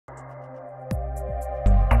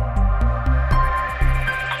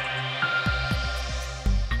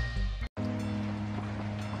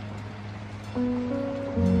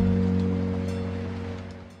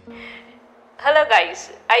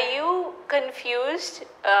Are you confused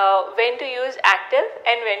when to use active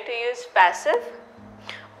and when to use passive?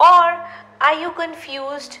 Or are you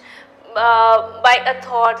confused by a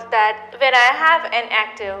thought that when I have an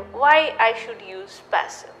active, why I should use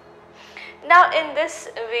passive? Now in this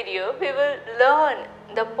video, we will learn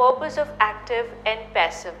the purpose of active and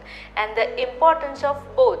passive and the importance of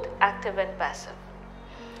both active and passive.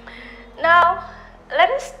 Now let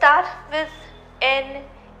us start with an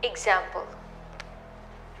example.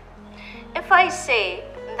 If I say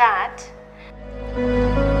that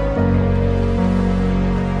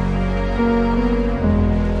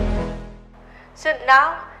so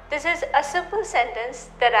now this is a simple sentence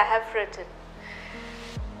that I have written.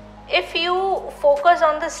 If you focus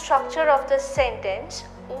on the structure of the sentence,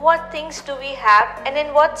 what things do we have and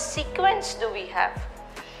in what sequence do we have?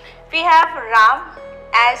 We have Ram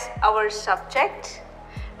as our subject,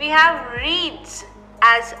 we have reads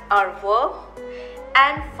as our verb,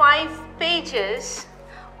 and 5 pages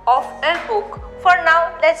of a book. For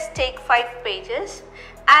now, let's take 5 pages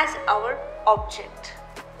as our object.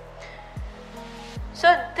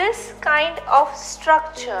 So this kind of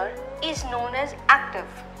structure is known as active.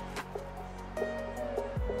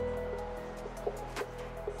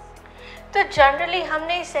 तो generally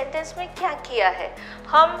हमने इस sentence में क्या किया है,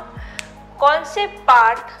 हम कौन से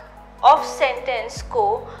पार्ट ऑफ सेंटेंस को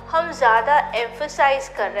हम ज़्यादा एम्फसाइज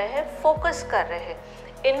कर रहे हैं, फोकस कर रहे हैं,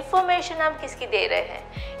 इन्फॉर्मेशन हम किसकी दे रहे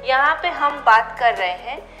हैं। यहाँ पे हम बात कर रहे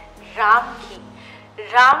हैं राम की,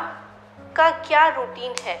 राम का क्या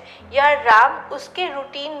रूटीन है या राम उसके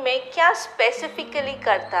रूटीन में क्या स्पेसिफिकली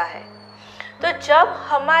करता है। तो जब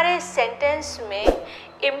हमारे सेंटेंस में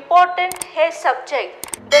इम्पोर्टेंट है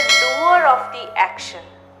subject, the doer of the action,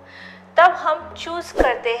 तब हम चूज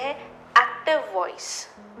करते हैं एक्टिव वॉइस।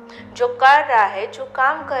 जो कर रहा है, जो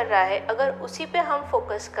काम कर रहा है, अगर उसी पे हम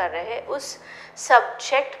फोकस कर रहे हैं, उस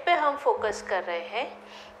सब्जेक्ट पे हम फोकस कर रहे हैं,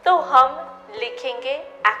 तो हम लिखेंगे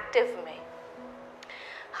एक्टिव में।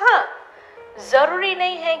 हाँ, ज़रूरी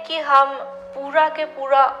नहीं है कि हम पूरा के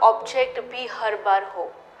पूरा ऑब्जेक्ट भी हर बार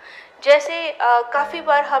हो। जैसे काफ़ी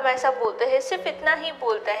बार हम ऐसा बोलते हैं, सिर्फ इतना ही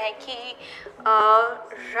बोलते हैं कि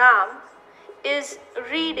Ram is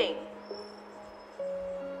reading,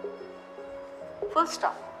 full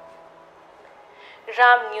stop.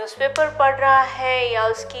 Ram newspaper पढ़ रहा है या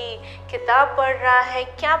उसकी किताब पढ़ रहा है,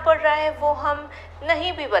 क्या पढ़ रहा है वो हम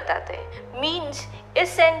नहीं भी बताते। मीन्स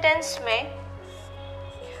इस सेंटेंस में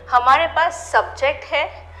हमारे पास सब्जेक्ट है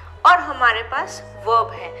और हमारे पास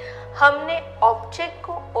वर्ब है, हमने ऑब्जेक्ट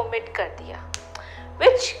को ओमिट कर दिया,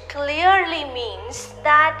 which clearly means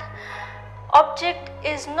that object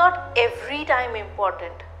is not every time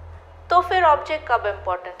important। तो फिर ऑब्जेक्ट कब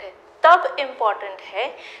इम्पोर्टेंट है? तब इम्पोर्टेंट है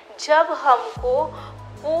जब हमको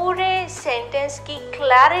पूरे सेंटेंस की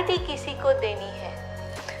क्लैरिटी किसी को देनी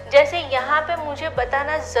है। जैसे यहाँ पे मुझे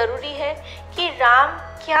बताना ज़रूरी है कि राम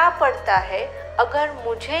क्या पढ़ता है। अगर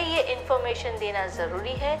मुझे ये इन्फॉर्मेशन देना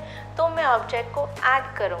ज़रूरी है तो मैं ऑब्जेक्ट को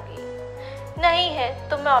ऐड करूँगी, नहीं है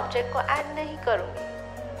तो मैं ऑब्जेक्ट को ऐड नहीं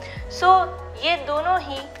करूँगी। सो ये दोनों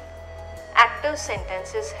ही एक्टिव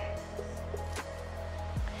सेंटेंसेस हैं।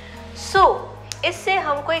 इससे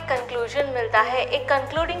हमको एक कंक्लूजन मिलता है, एक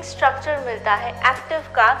कंक्लूडिंग स्ट्रक्चर मिलता है एक्टिव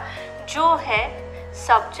का, जो है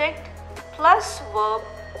subject plus verb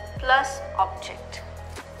plus object.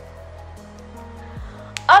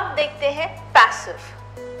 अब देखते हैं पैसिव।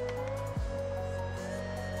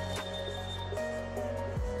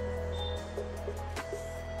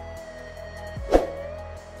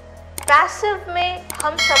 पैसिव में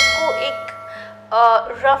हम सबको एक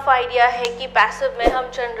रफ आइडिया है कि पैसिव में हम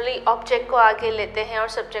जनरली ऑब्जेक्ट को आगे लेते हैं और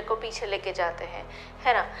सब्जेक्ट को पीछे लेके जाते हैं,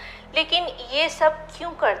 है ना। लेकिन ये सब क्यों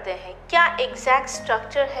करते हैं, क्या एग्जैक्ट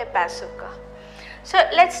स्ट्रक्चर है पैसिव का? So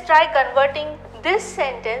let's try converting this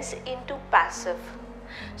sentence into passive.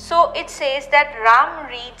 So it says that Ram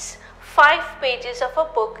reads 5 pages of a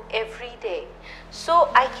book every day. So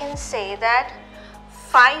I can say that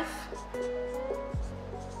 5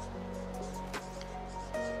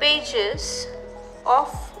 pages of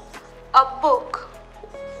a book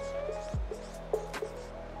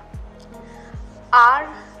are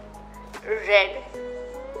read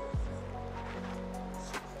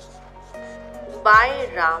by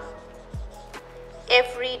Ram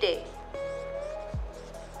every day.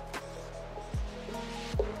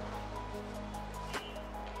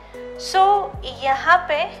 So यहाँ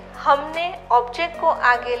पे हमने object को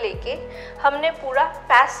आगे लेके हमने पूरा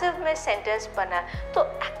passive में sentence बना। तो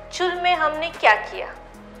एक्चुअल में हमने क्या किया,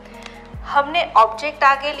 हमने ऑब्जेक्ट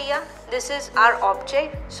आगे लिया, this is our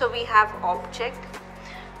object, so we have object.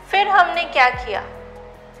 फिर हमने क्या किया,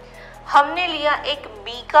 हमने लिया एक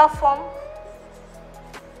बी का form,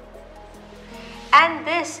 and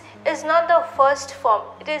this is not the first form,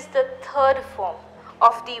 it is the third form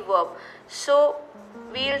of the verb. So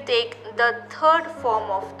we'll take the third form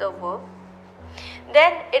of the verb.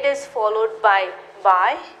 Then it is followed by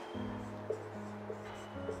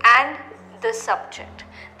and the subject.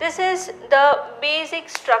 This is the basic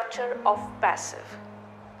structure of passive.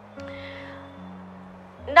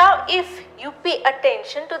 Now if you pay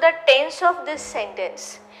attention to the tense of this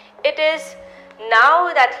sentence, it is,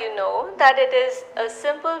 now that you know that it is a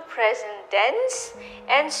simple present tense,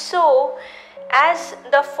 and so as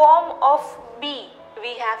the form of be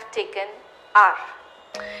we have taken are.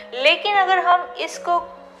 लेकिन अगर हम इसको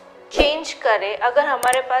change करें, अगर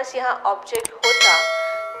हमारे पास यहाँ object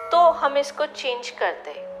होता तो हम इसको चेंज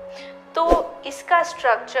करते तो इसका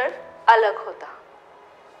स्ट्रक्चर अलग होता.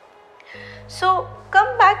 सो come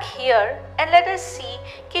back here and let us सी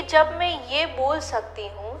कि जब मैं ये बोल सकती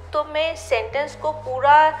हूँ तो मैं सेंटेंस को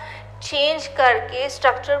पूरा चेंज करके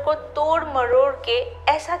स्ट्रक्चर को तोड़ मरोड़ के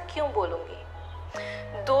ऐसा क्यों बोलूँगी.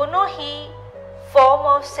 दोनों ही फॉर्म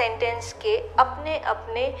ऑफ सेंटेंस के अपने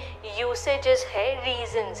अपने यूसेजेस है,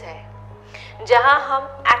 रीजंस है. जहाँ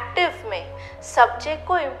हम एक्टिव में सब्जेक्ट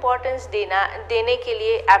को इम्पोर्टेंस देने के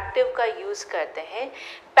लिए एक्टिव का यूज़ करते हैं,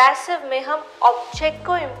 पैसिव में हम ऑब्जेक्ट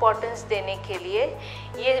को इम्पोर्टेंस देने के लिए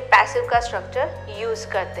ये पैसिव का स्ट्रक्चर यूज़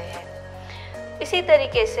करते हैं. इसी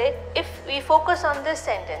तरीके से if we focus on this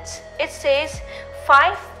sentence, it says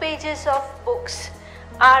 5 pages of books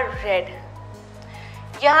are red.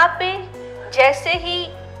 यहाँ पे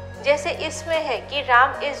जैसे इसमें है कि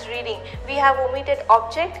Ram is reading, we have omitted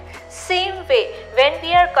object. Same way when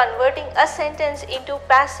we are converting a sentence into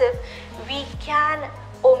passive, we can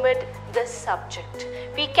omit the subject.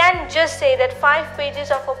 We can just say that 5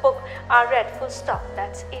 pages of a book are read, full stop,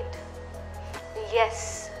 that's it.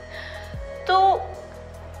 Yes. So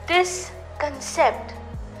this concept,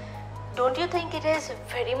 don't you think it is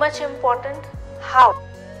very much important? How?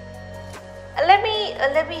 Let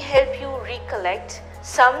me help you recollect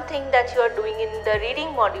something that you are doing in the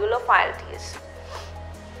reading module of IELTS.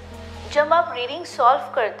 जब आप reading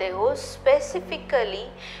solve करते हो, specifically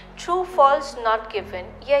true false not given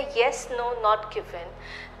या yes no not given,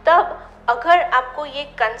 तब अगर आपको ये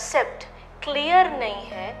concept clear नहीं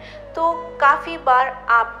है तो काफ़ी बार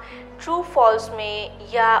आप ट्रू फॉल्स में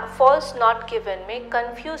या फॉल्स नॉट गिवन में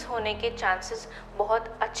कंफ्यूज होने के चांसेस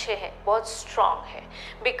बहुत अच्छे हैं, बहुत स्ट्रॉन्ग है.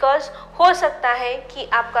 बिकॉज हो सकता है कि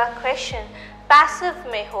आपका क्वेश्चन पैसिव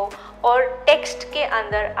में हो और टेक्स्ट के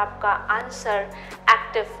अंदर आपका आंसर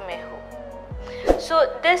एक्टिव में हो. So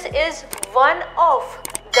this is one of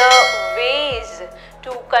the ways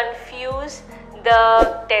to confuse the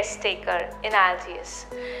test taker in IELTS.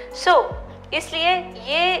 सो इसलिए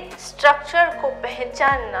ये स्ट्रक्चर को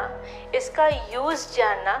पहचानना, इसका यूज़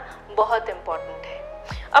जानना बहुत इम्पोर्टेंट है.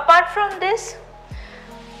 Apart from this,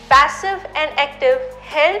 passive and active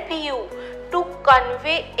help you to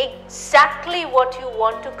convey exactly what you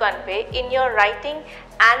want to convey in your writing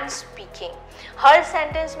and speaking. Her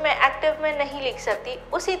sentence में active में नहीं लिख सकती,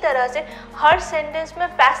 उसी तरह से हर सेंटेंस में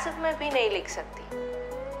पैसिव में भी नहीं लिख सकती.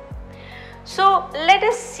 सो लेट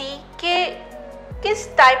अस सी कि किस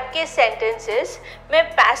टाइप के सेंटेंसेस मैं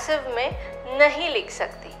पैसिव में नहीं लिख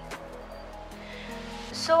सकती.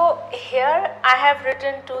 So here I have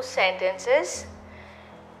written 2 sentences.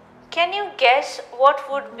 Can you guess what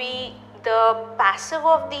would be the passive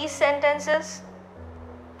of these sentences?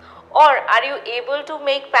 Or are you able to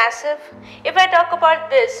make passive? If I talk about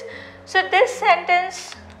this, so this sentence,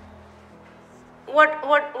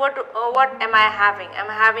 what am I having?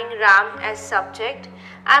 I'm having Ram as subject,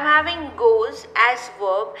 I'm having goes as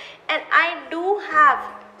verb, and I do have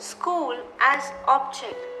school as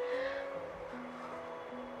object.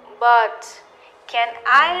 But can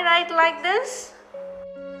I write like this?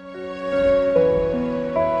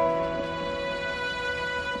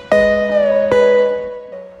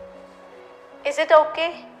 Is it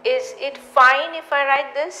okay? Is it fine if I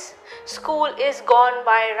write this? School is gone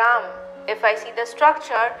by Ram. If I see the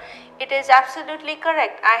structure, it is absolutely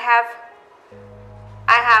correct. I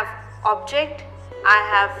have object, I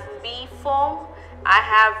have be form, I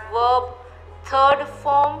have verb third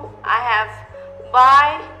form, I have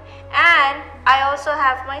by, and I also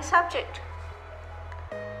have my subject.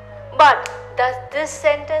 But does this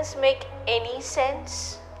sentence make any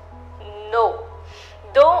sense? No.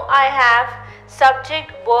 Though I have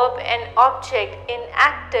subject, verb and object in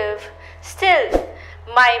active, still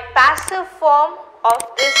my passive form of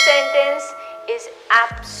this sentence is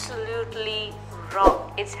absolutely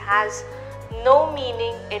wrong. It has no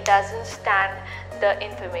meaning, it doesn't stand the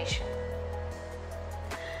information.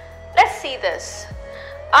 Let's see this.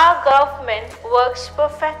 Our government works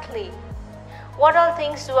perfectly. What all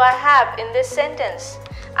things do I have in this sentence?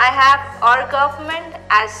 I have our government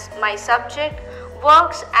as my subject,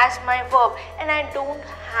 works as my verb, and I don't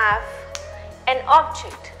have an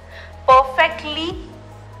object. Perfectly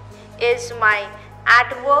is my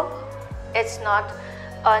adverb, it's not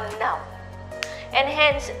a noun. And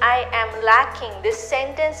hence I am lacking, this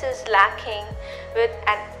sentence is lacking with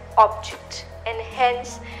an object, and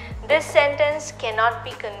hence this sentence cannot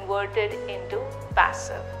be converted into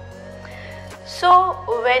passive. So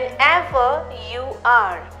whenever you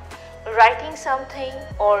are writing something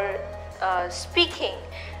or speaking,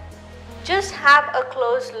 just have a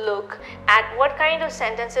close look at what kind of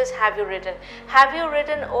sentences have you written. Have you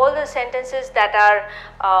written all the sentences that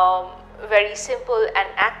are very simple and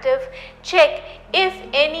active? Check if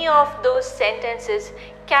any of those sentences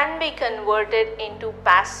can be converted into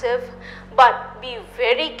passive, but be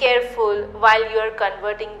very careful while you are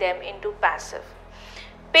converting them into passive.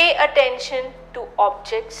 Pay attention to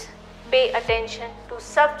objects, pay attention to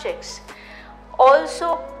subjects.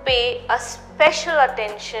 Also pay a special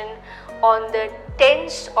attention on the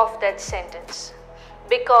tense of that sentence,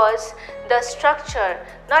 because the structure,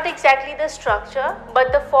 not exactly the structure,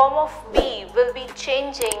 but the form of be will be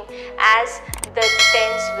changing as the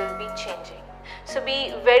tense will be changing. So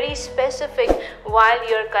be very specific while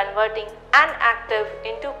you are converting an active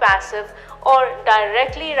into passive or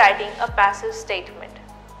directly writing a passive statement.